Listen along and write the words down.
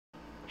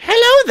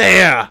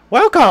there!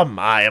 Welcome!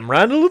 I am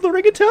Randall of the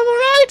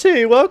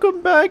RingtailRandl.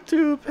 Welcome back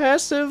to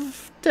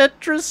passive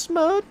Tetris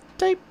mode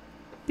type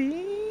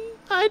B?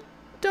 I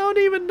don't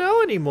even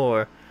know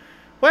anymore.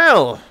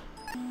 Well,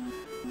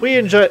 we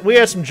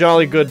had some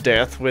jolly good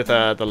death with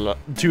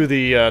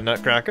the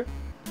Nutcracker.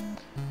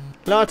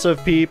 Lots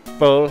of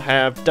people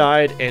have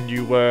died, and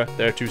you were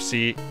there to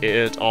see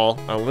it all,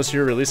 unless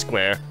you're really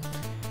square.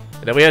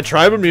 And then we had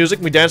tribal music,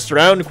 we danced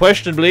around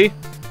questionably.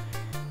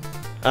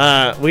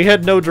 We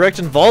had no direct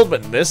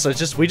involvement in this,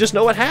 we just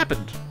know what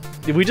happened.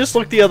 We just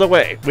looked the other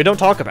way. We don't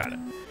talk about it.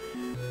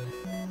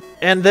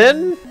 And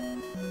then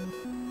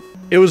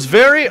it was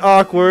very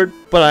awkward,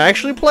 but I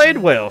actually played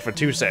well for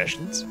 2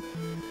 sessions.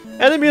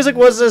 And the music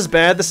wasn't as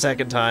bad the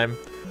second time.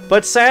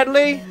 But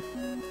sadly,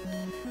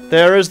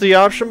 there is the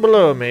option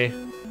below me,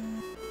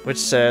 which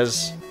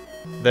says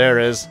there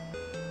is...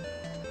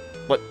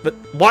 But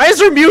why is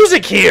there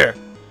music here?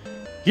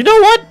 You know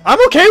what?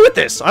 I'm okay with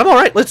this. I'm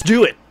alright. Let's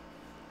do it.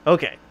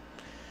 Okay.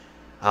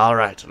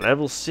 Alright.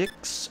 Level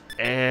 6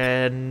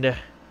 and...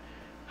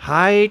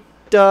 height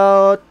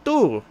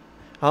 2.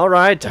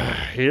 Alright.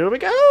 Here we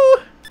go.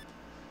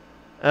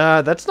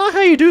 That's not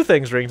how you do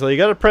things, RingtailRandl. You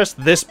gotta press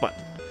this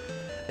button.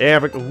 There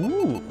we go.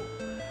 Ooh.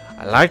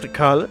 I like the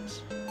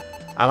colors.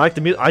 I like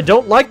the music. I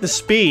don't like the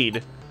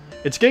speed.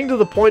 It's getting to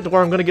the point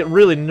where I'm gonna get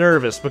really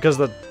nervous because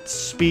the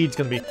speed's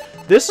gonna be...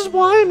 This is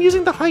why I'm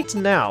using the heights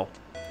now.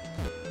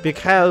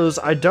 Because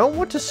I don't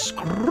want to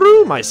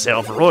screw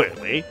myself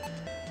royally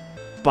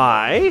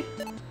by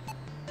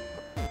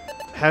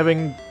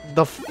having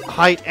the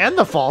height and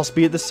the fall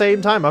speed at the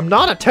same time. I'm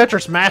not a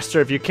Tetris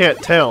master, if you can't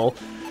tell,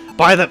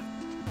 by the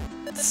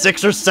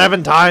 6 or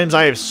 7 times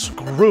I have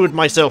screwed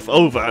myself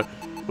over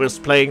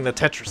whilst playing the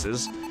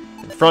Tetrises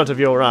in front of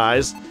your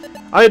eyes.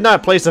 I did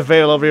not place a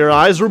veil over your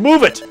eyes.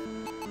 Remove it!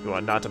 You are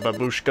not a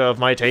babushka of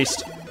my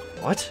taste.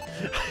 What?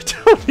 I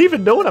don't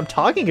even know what I'm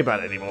talking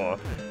about anymore.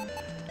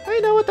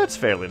 You know what? That's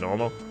fairly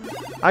normal.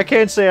 I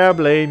can't say I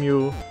blame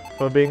you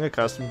for being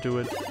accustomed to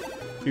it.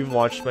 You've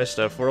watched my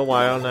stuff for a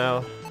while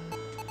now.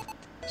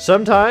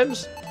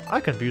 Sometimes, I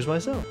confuse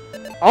myself.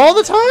 All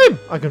the time,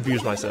 I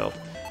confuse myself.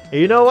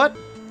 And you know what?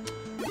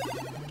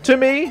 To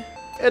me,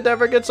 it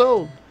never gets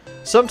old.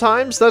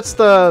 Sometimes, that's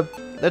the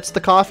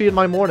coffee in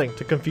my morning,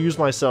 to confuse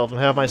myself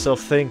and have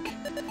myself think.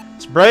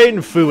 It's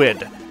brain fluid.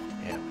 There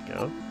we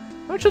go.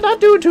 But you're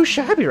not doing too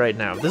shabby right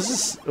now. This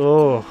is...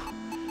 oh...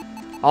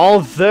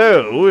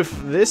 Although, if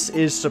this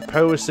is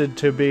supposed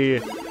to be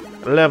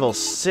level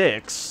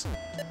 6,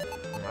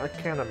 I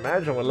can't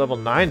imagine what level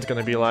 9 is going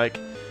to be like.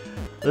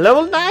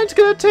 Level 9 is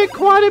going to take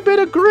quite a bit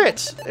of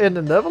grit,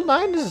 and level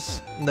 9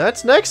 is...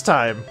 that's next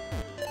time.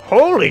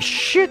 Holy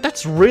shit,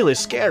 that's really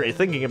scary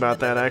thinking about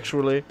that,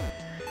 actually.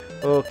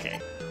 Okay.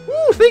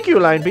 Ooh, thank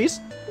you, Lion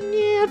Beast.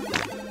 Yeah.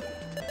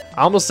 I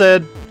almost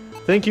said,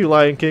 thank you,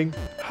 Lion King.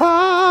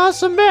 Ha,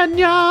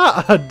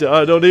 Samanya!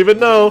 I don't even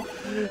know.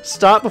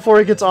 Stop before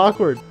it gets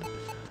awkward.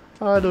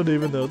 I don't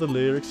even know the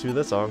lyrics to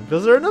that song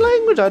because they're in a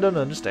language I don't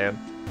understand.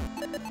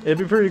 It'd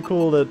be pretty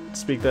cool to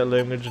speak that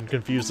language and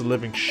confuse the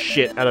living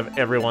shit out of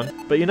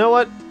everyone. But you know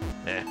what?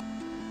 Eh.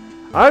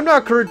 I'm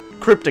not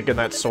cryptic in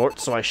that sort,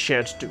 so I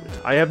shan't do it.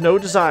 I have no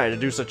desire to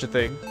do such a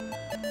thing.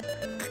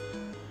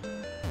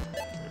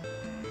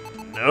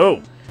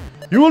 No.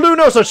 You will do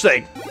no such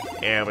thing.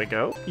 There we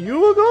go. You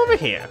will go over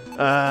here.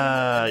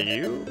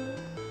 You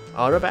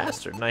are a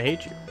bastard and I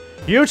hate you.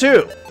 You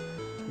too.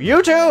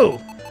 You too!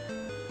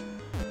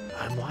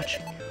 I'm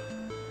watching you.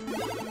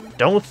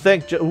 Don't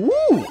think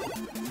ooh!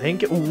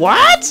 Think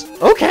what?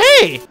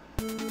 Okay!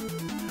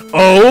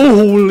 Oh,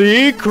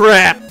 holy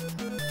crap!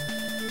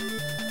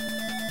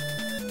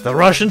 The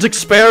Russians'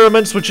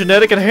 experiments with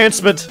genetic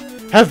enhancement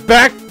have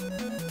backfired?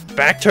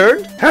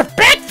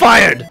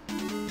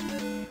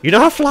 You know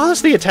how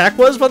flawless the attack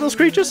was by those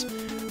creatures?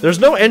 There's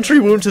no entry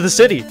wound to the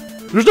city.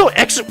 There's no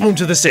exit wound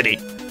to the city.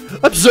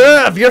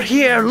 Observe! You're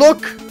here!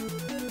 Look!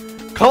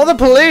 Call the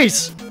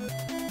police!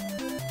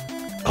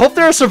 Hope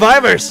there are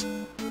survivors!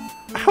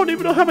 I don't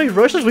even know how many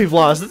Russians we've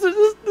lost. This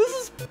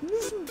is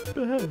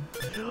bad.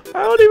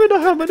 I don't even know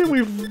how many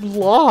we've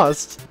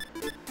lost.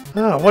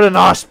 Oh, what an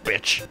ass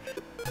bitch.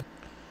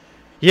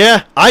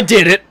 Yeah, I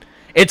did it.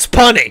 It's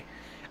punny.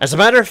 As a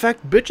matter of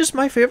fact, bitch is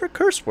my favorite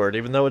curse word,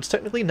 even though it's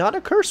technically not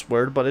a curse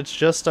word, but it's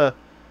just a...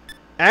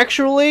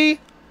 Actually,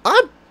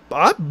 I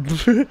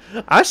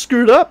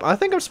screwed up. I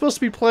think I'm supposed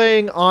to be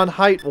playing on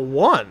height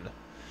 1.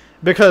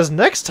 Because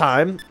next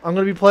time, I'm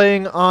going to be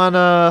playing on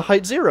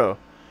height 0.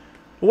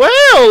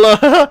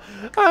 Well,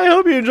 I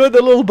hope you enjoyed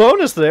the little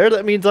bonus there.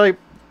 That means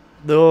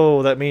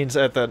oh, that means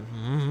at that...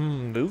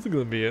 this is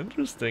going to be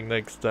interesting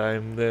next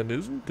time then,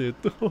 isn't it?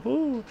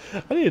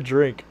 I need a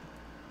drink.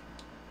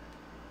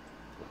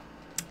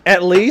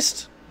 At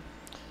least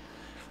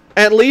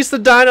the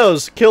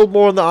dinos killed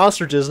more than the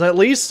ostriches, and at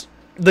least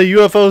the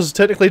UFOs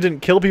technically didn't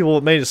kill people,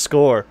 but made a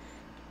score.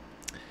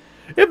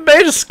 It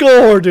made a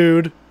score,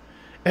 dude.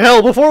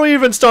 Hell, before we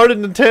even started,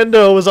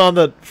 Nintendo was on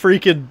the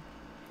freaking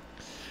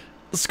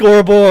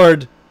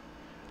scoreboard.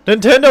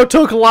 Nintendo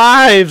took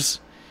lives.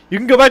 You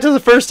can go back to the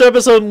first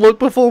episode and look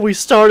before we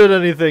started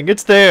anything.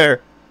 It's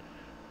there.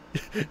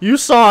 You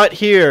saw it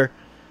here.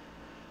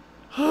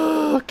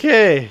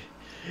 Okay.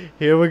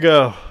 Here we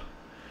go.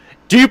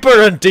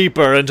 Deeper and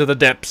deeper into the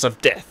depths of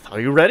death.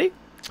 Are you ready?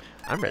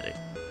 I'm ready.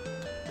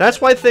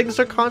 That's why things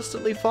are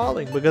constantly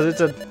falling,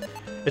 because it's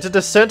a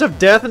descent of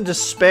death and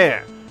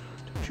despair.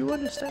 Don't you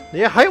understand?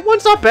 Yeah, height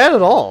 1's not bad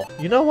at all.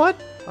 You know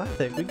what? I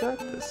think we got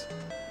this.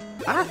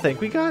 I think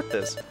we got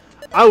this.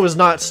 I was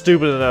not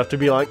stupid enough to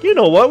be like, you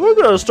know what? We're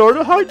gonna start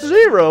at height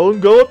 0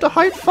 and go up to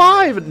height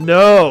 5.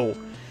 No.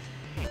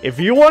 If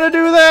you want to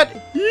do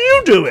that,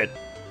 you do it.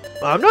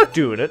 I'm not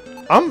doing it.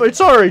 It's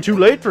already too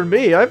late for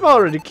me. I've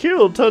already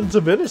killed tons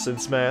of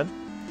innocents, man.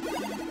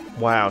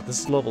 Wow,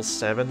 this is level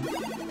 7.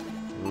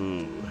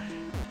 Ooh.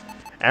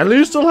 At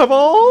least I'll have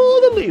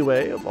all the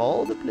leeway of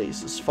all the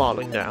places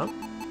falling down.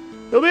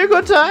 It'll be a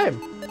good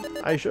time.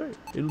 I assure you,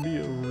 it'll be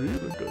a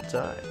really good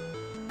time.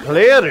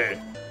 Clear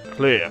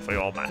for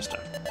your master.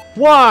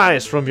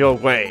 Wise from your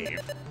grave.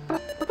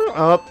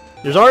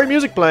 There's already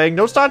music playing.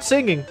 Don't start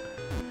singing.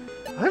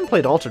 I haven't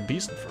played Altered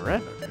Beast in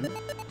forever, dude.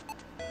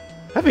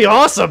 That'd be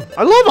awesome!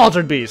 I love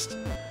Altered Beast!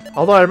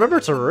 Although I remember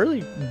it's a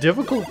really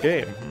difficult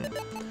game.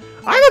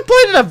 I haven't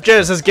played enough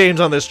Genesis games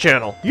on this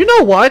channel. You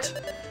know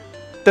what?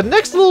 The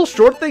next little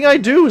short thing I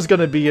do is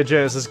gonna be a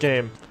Genesis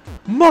game.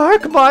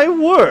 Mark my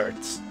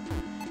words.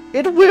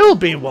 It will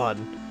be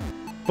one.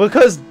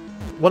 Because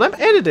when I'm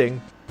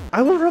editing,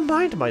 I will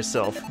remind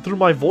myself through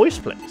my voice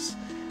plays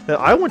that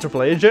I want to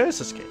play a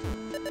Genesis game.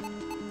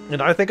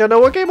 And I think I know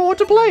what game I want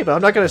to play, but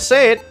I'm not gonna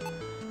say it.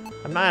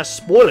 I'm not a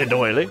spoiler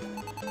doily.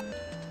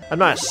 I'm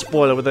not a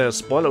spoiler within a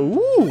spoiler.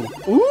 Ooh!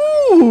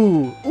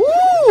 Ooh!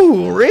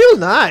 Ooh! Real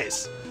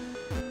nice!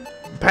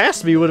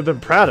 Past me would have been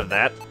proud of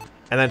that.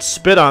 And then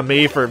spit on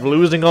me for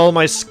losing all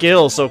my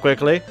skills so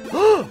quickly.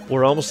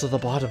 We're almost to the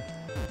bottom.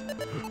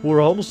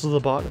 We're almost to the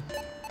bottom.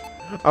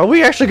 Are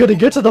we actually gonna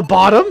get to the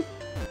bottom?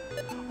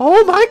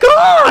 Oh my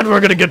god! We're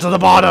gonna get to the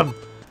bottom!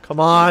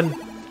 Come on.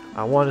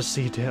 I want to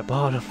see that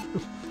bottom.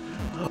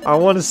 I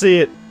want to see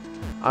it.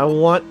 I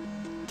want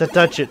to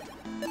touch it.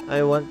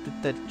 I want to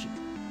touch it.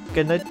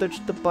 Can I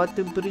touch the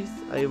bottom, please?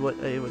 I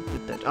want to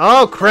touch.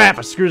 Oh crap!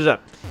 I screwed it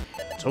up.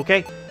 It's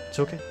okay. It's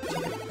okay. It's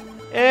okay.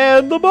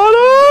 And the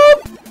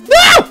bottom.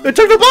 No! It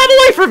took the bottom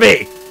away from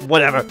me.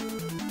 Whatever.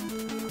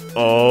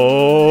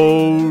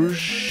 Oh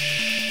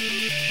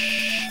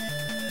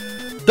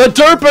The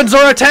Derpins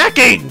are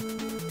attacking.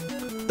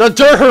 The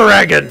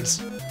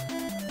Durharagans.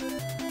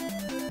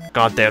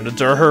 Goddamn the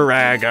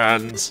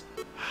Durharagans.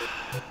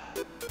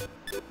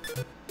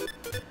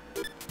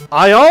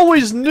 I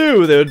always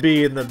knew they would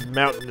be in the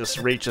mountainous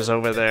reaches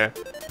over there.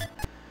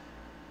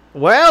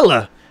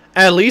 Well,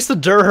 at least the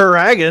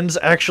Durharagans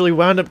actually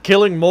wound up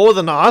killing more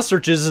than the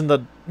ostriches and the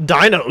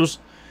dinos.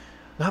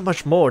 Not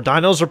much more.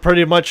 Dinos are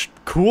pretty much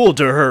cool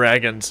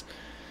Durharagans.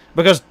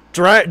 Because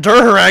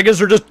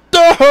Durharagans are just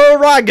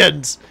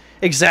Durharagans!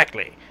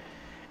 Exactly.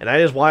 And that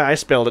is why I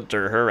spelled it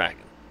Durharagan.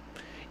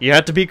 You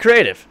have to be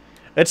creative.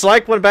 It's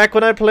like back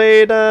when I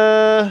played,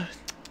 I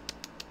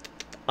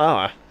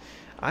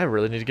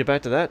really need to get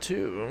back to that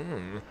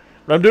too.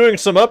 But I'm doing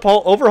some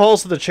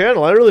overhauls to the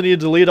channel. I really need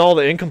to delete all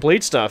the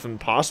incomplete stuff and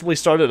possibly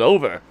start it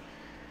over.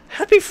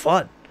 That'd be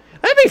fun.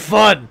 That'd be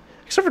fun!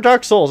 Except for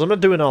Dark Souls. I'm not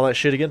doing all that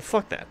shit again.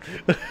 Fuck that.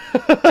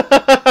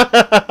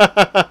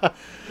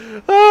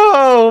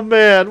 Oh,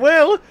 man.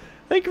 Well,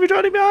 thank you for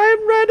joining me.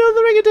 I'm Randall,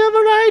 the Ringtail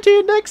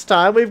Variety. Next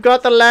time, we've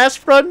got the last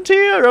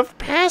frontier of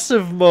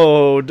passive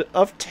mode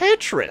of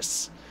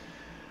Tetris.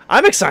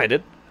 I'm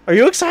excited. Are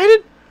you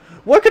excited?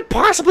 What could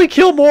possibly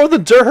kill more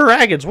than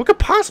Durharagans? What could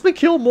possibly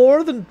kill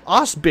more than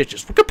us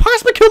bitches? What could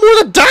possibly kill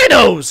more than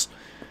dinos?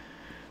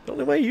 The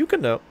only way you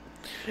can know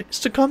is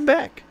to come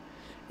back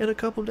in a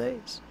couple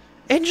days.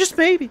 And just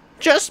maybe,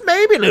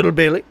 little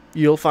Billy,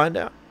 you'll find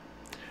out.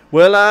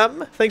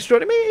 Well, thanks for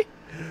joining me.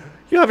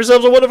 You have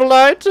yourselves a wonderful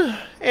night,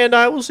 and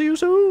I will see you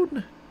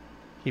soon.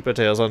 Keep your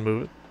tails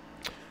unmoving.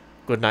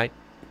 Good night.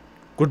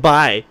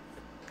 Goodbye.